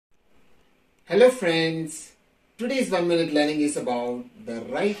Hello friends, today's 1 minute learning is about the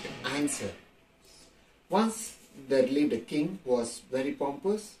right answer. Once there lived a king who was very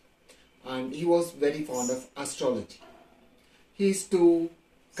pompous and he was very fond of astrology. He used to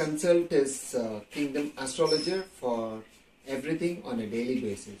consult his kingdom astrologer for everything on a daily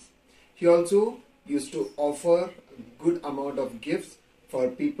basis. He also used to offer a good amount of gifts for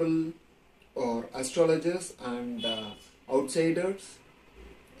people or astrologers and outsiders.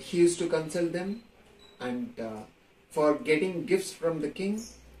 He used to consult them, and for getting gifts from the king,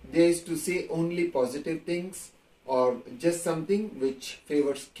 they used to say only positive things or just something which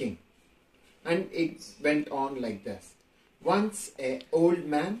favors king. And it went on like this. Once an old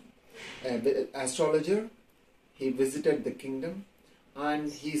man, an astrologer, he visited the kingdom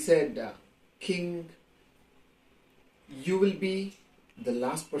and he said, King, you will be the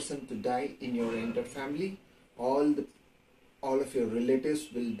last person to die in your entire family. All of your relatives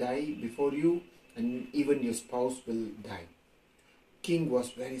will die before you, and even your spouse will die. King was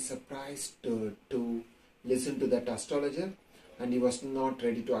very surprised to listen to that astrologer, and he was not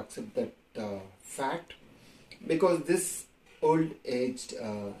ready to accept that fact, because this old-aged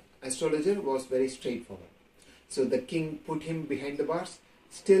astrologer was very straightforward. So the king put him behind the bars.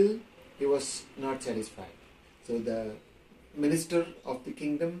 Still, he was not satisfied. So the minister of the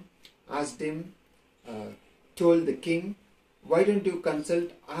kingdom asked him, told the king, why don't you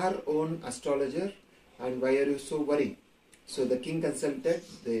consult our own astrologer, and why are you so worried? So the king consulted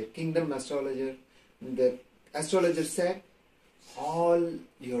the kingdom astrologer. The astrologer said, all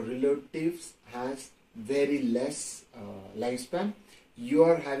your relatives has very less lifespan. You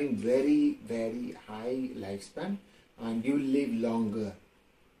are having very, very high lifespan and you live longer.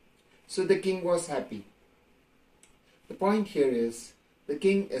 So the king was happy. The point here is, the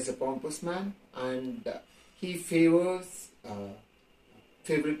king is a pompous man and he favors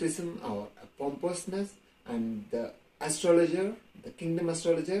favoritism or pompousness, and the astrologer, the kingdom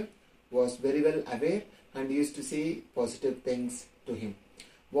astrologer, was very well aware and used to say positive things to him.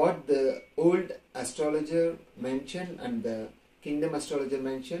 What the old astrologer mentioned and the kingdom astrologer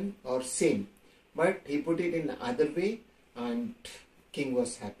mentioned are same, but he put it in another way and king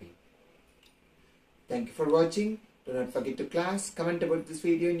was happy. Thank you for watching. Do not forget to comment about this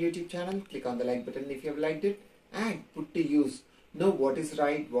video in YouTube channel. Click on the like button if you have liked it, and put to use. Know what is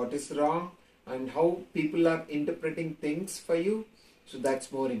right, what is wrong, and how people are interpreting things for you. So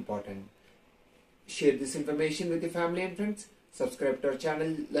that's more important. Share this information with your family and friends. Subscribe to our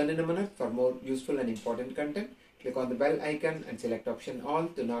channel Learn in a Minute for more useful and important content. Click on the bell icon and select option all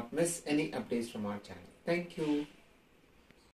to not miss any updates from our channel. Thank you.